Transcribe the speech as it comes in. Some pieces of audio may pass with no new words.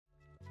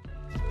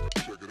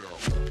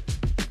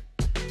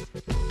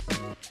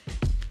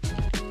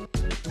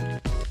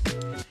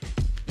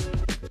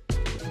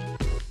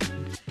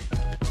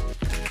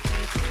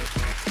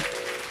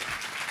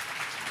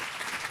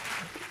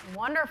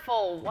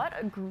Wonderful. What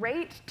a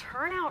great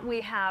turnout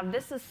we have.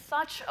 This is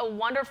such a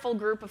wonderful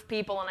group of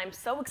people, and I'm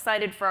so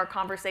excited for our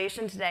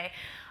conversation today.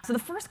 So the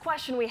first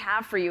question we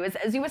have for you is,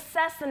 as you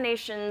assess the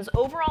nation's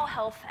overall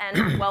health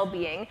and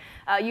well-being,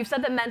 you've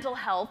said that mental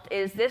health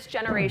is this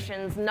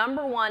generation's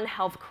 #1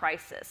 health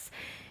crisis.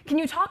 Can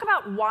you talk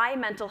about why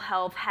mental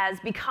health has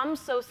become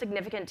so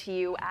significant to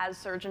you as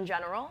Surgeon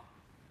General?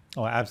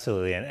 Oh,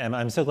 absolutely. And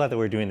I'm so glad that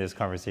we're doing this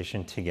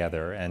conversation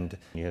together. And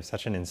you have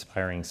such an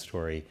inspiring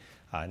story,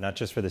 not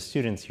just for the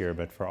students here,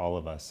 but for all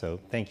of us. So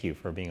thank you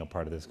for being a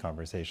part of this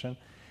conversation.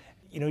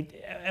 You know,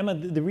 Emma,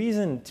 the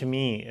reason to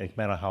me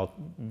mental health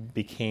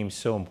became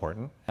so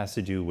important has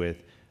to do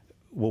with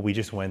what we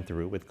just went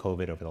through with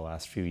COVID over the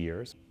last few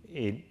years.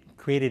 It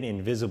created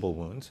invisible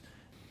wounds.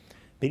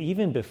 But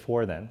even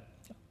before then,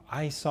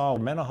 I saw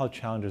mental health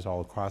challenges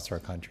all across our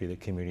country that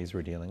communities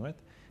were dealing with.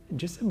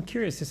 I'm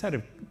curious, just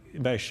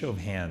by a show of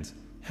hands,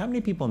 how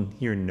many people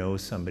here know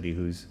somebody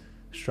who's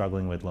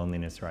struggling with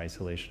loneliness or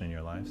isolation in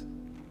your lives?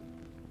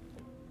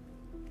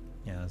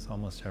 Yeah, it's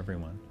almost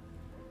everyone.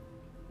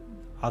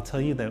 I'll tell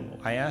you that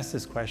I ask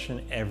this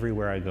question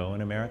everywhere I go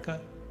in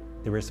America.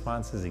 The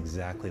response is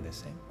exactly the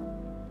same.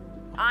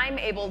 I'm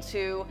able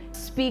to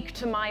speak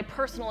to my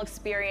personal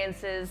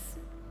experiences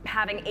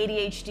having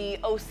ADHD,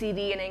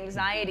 OCD, and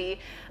anxiety.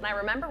 And I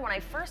remember when I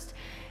first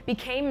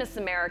became Miss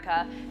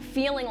America,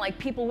 feeling like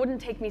people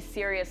wouldn't take me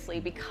seriously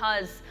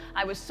because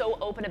I was so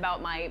open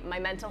about my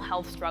mental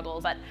health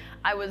struggles. But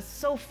I was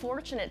so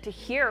fortunate to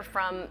hear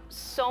from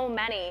so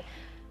many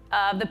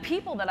the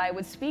people that I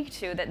would speak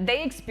to that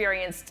they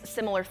experienced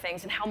similar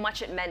things and how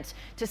much it meant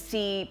to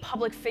see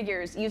public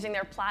figures using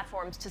their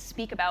platforms to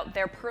speak about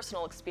their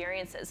personal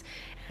experiences.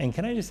 And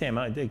can I just say,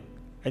 Emma,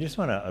 I just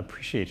want to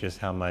appreciate just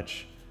how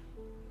much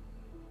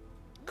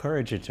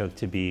courage it took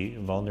to be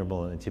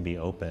vulnerable and to be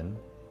open.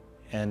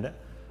 And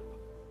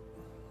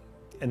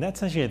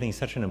that's actually, I think,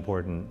 such an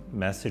important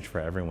message for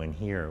everyone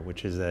here,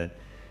 which is that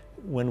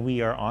when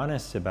we are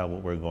honest about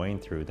what we're going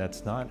through,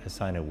 that's not a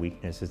sign of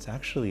weakness, it's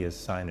actually a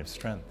sign of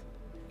strength.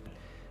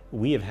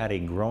 We have had a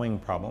growing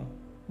problem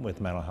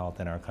with mental health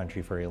in our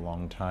country for a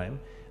long time,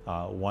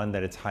 one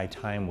that it's high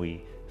time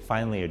we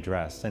finally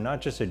addressed, and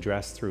not just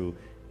address through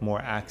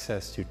more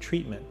access to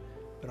treatment,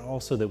 but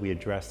also that we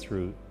address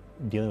through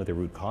dealing with the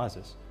root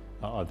causes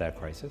of that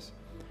crisis.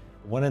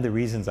 One of the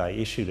reasons I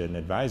issued an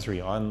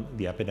advisory on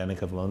the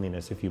epidemic of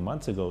loneliness a few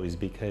months ago is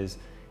because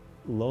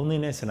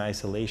loneliness and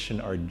isolation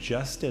are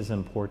just as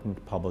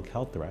important public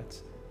health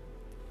threats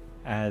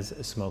as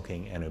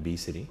smoking and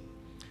obesity.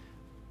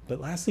 But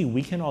lastly,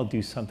 we can all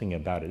do something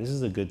about it. This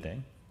is a good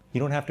thing. You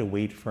don't have to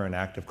wait for an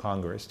act of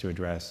Congress to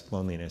address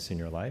loneliness in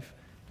your life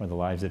or the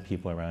lives of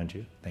people around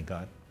you, thank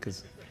God,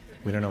 because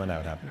we don't know when that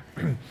would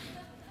happen.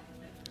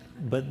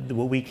 But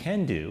what we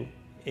can do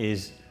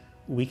is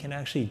we can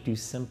actually do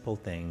simple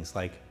things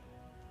like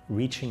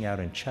reaching out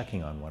and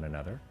checking on one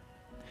another.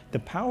 The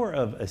power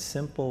of a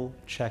simple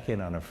check-in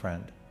on a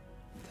friend,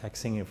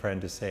 texting a friend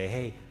to say,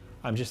 hey,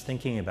 I'm just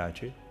thinking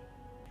about you.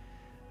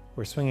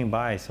 Or swinging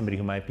by somebody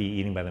who might be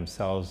eating by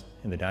themselves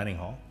in the dining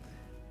hall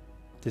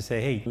to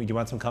say, hey, do you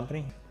want some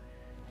company?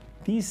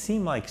 These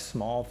seem like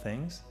small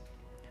things,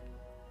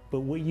 but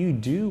what you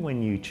do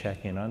when you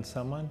check in on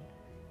someone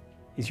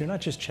is you're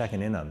not just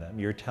checking in on them,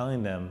 you're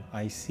telling them,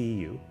 I see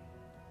you.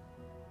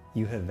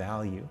 You have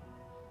value.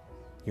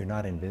 You're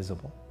not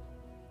invisible.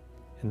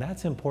 And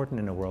that's important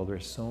in a world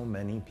where so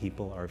many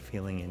people are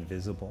feeling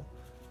invisible.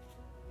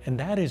 And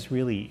that is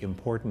really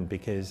important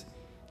because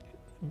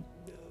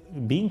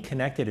being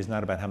connected is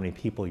not about how many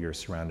people you're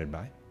surrounded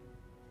by.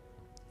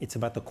 It's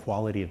about the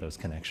quality of those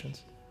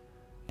connections.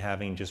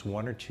 Having just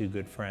one or two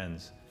good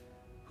friends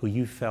who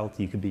you felt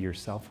you could be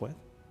yourself with,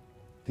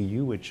 who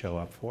you would show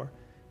up for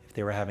if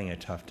they were having a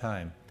tough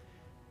time,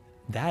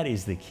 that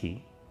is the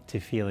key to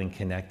feeling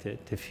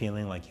connected, to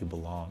feeling like you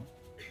belong.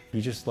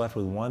 You're just left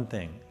with one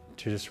thing,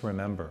 to just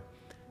remember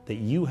that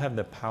you have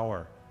the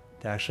power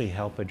to actually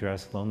help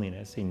address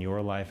loneliness in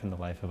your life and the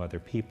life of other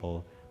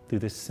people through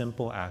this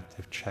simple act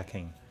of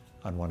checking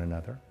on one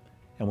another.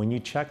 And when you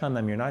check on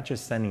them, you're not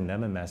just sending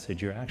them a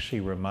message, you're actually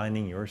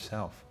reminding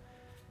yourself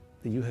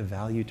that you have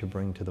value to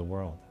bring to the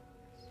world,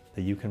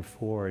 that you can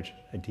forge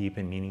a deep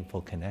and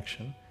meaningful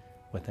connection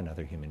with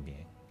another human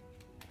being.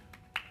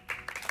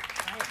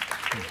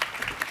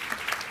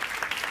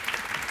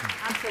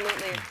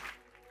 Absolutely.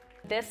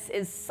 This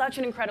is such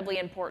an incredibly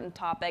important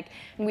topic,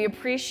 and we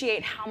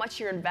appreciate how much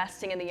you're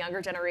investing in the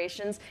younger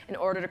generations in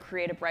order to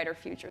create a brighter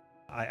future.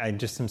 I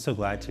just am so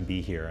glad to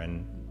be here.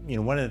 And you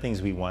know, one of the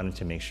things we wanted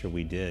to make sure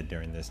we did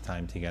during this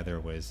time together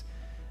was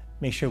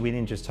make sure we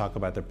didn't just talk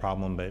about the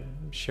problem, but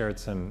shared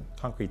some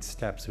concrete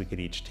steps we could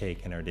each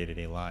take in our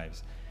day-to-day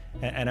lives.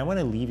 And I want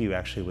to leave you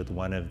actually with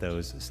one of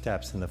those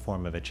steps in the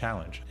form of a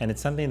challenge. And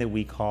it's something that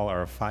we call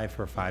our 5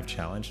 for 5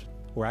 challenge.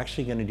 We're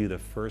actually going to do the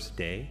first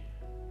day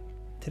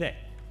today.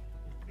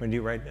 We're going to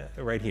do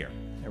it right here,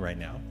 right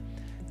now.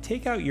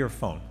 Take out your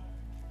phone.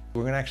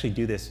 We're going to actually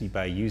do this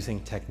by using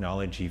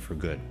technology for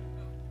good.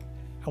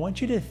 I want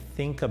you to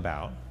think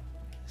about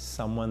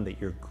someone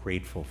that you're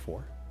grateful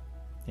for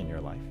in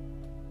your life.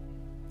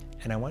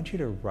 And I want you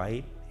to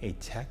write a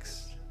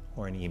text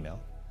or an email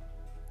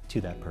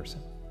to that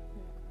person.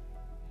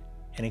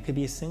 And it could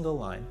be a single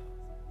line,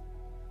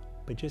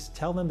 but just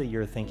tell them that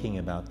you're thinking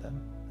about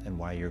them and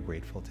why you're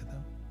grateful to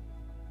them.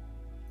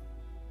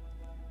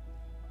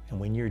 And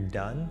when you're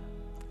done,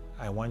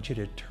 I want you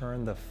to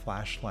turn the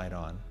flashlight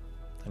on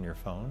your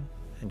phone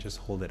and just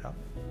hold it up.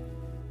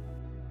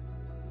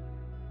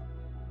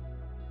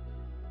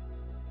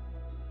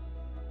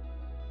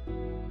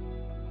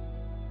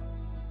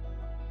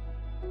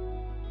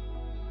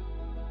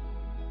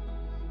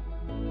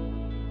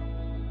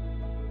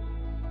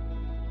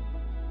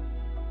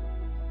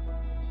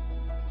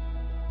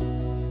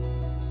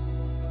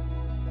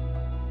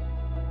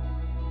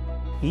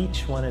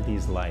 Each one of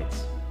these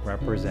lights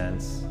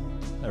represents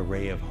a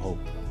ray of hope,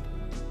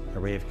 a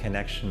ray of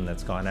connection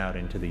that's gone out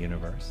into the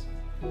universe.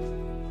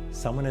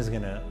 Someone is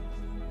going to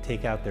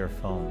take out their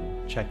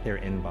phone, check their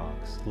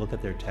inbox, look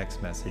at their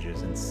text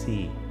messages and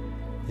see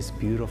this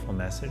beautiful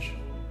message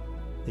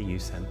that you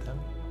sent them.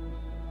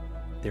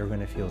 They're going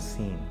to feel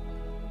seen.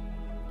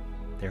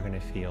 They're going to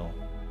feel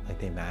like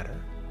they matter.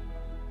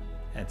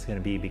 And it's going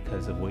to be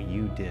because of what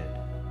you did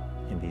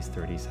in these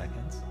 30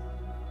 seconds.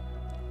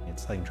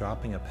 It's like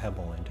dropping a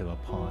pebble into a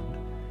pond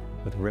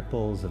with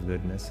ripples of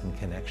goodness and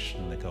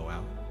connection that go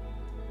out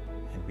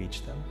and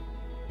reach them.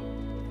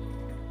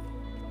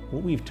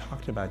 What we've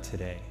talked about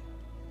today,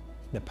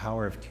 the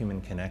power of human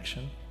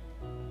connection,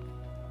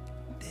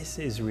 this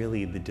is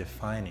really the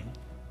defining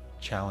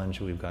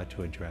challenge we've got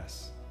to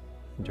address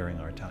during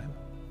our time.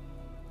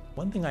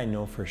 One thing I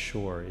know for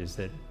sure is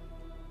that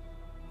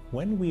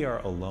when we are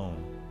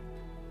alone,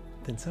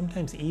 then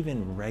sometimes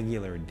even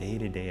regular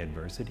day-to-day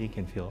adversity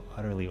can feel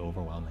utterly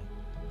overwhelming.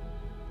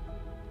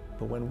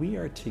 But when we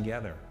are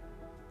together,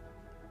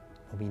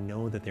 when we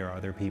know that there are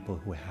other people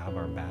who have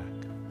our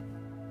back,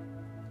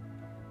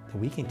 then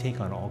we can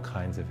take on all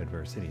kinds of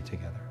adversity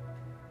together.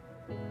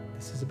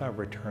 This is about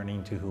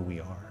returning to who we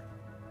are,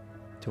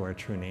 to our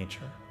true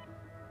nature.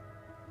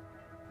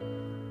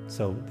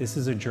 So this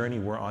is a journey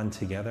we're on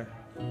together.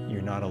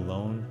 You're not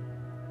alone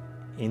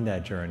in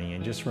that journey.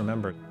 And just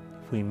remember,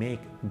 if we make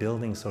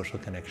building social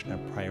connection a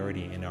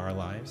priority in our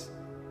lives,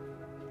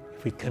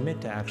 if we commit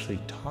to actually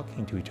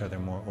talking to each other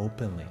more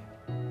openly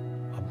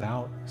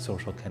about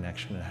social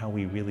connection and how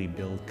we really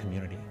build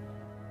community,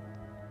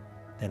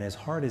 then as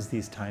hard as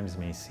these times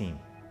may seem,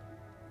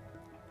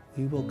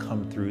 we will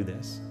come through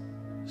this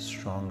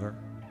stronger,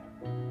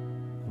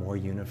 more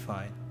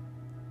unified,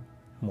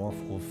 more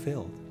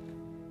fulfilled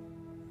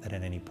than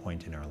at any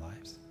point in our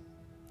lives.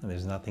 And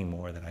there's nothing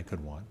more that I could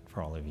want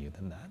for all of you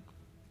than that.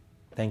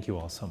 Thank you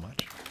all so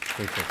much.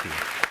 Grateful to you.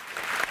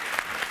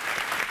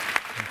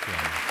 Thank you,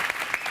 Emma.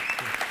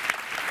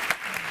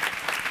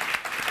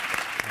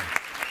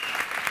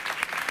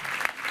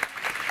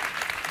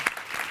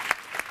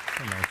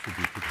 So nice to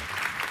be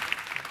together.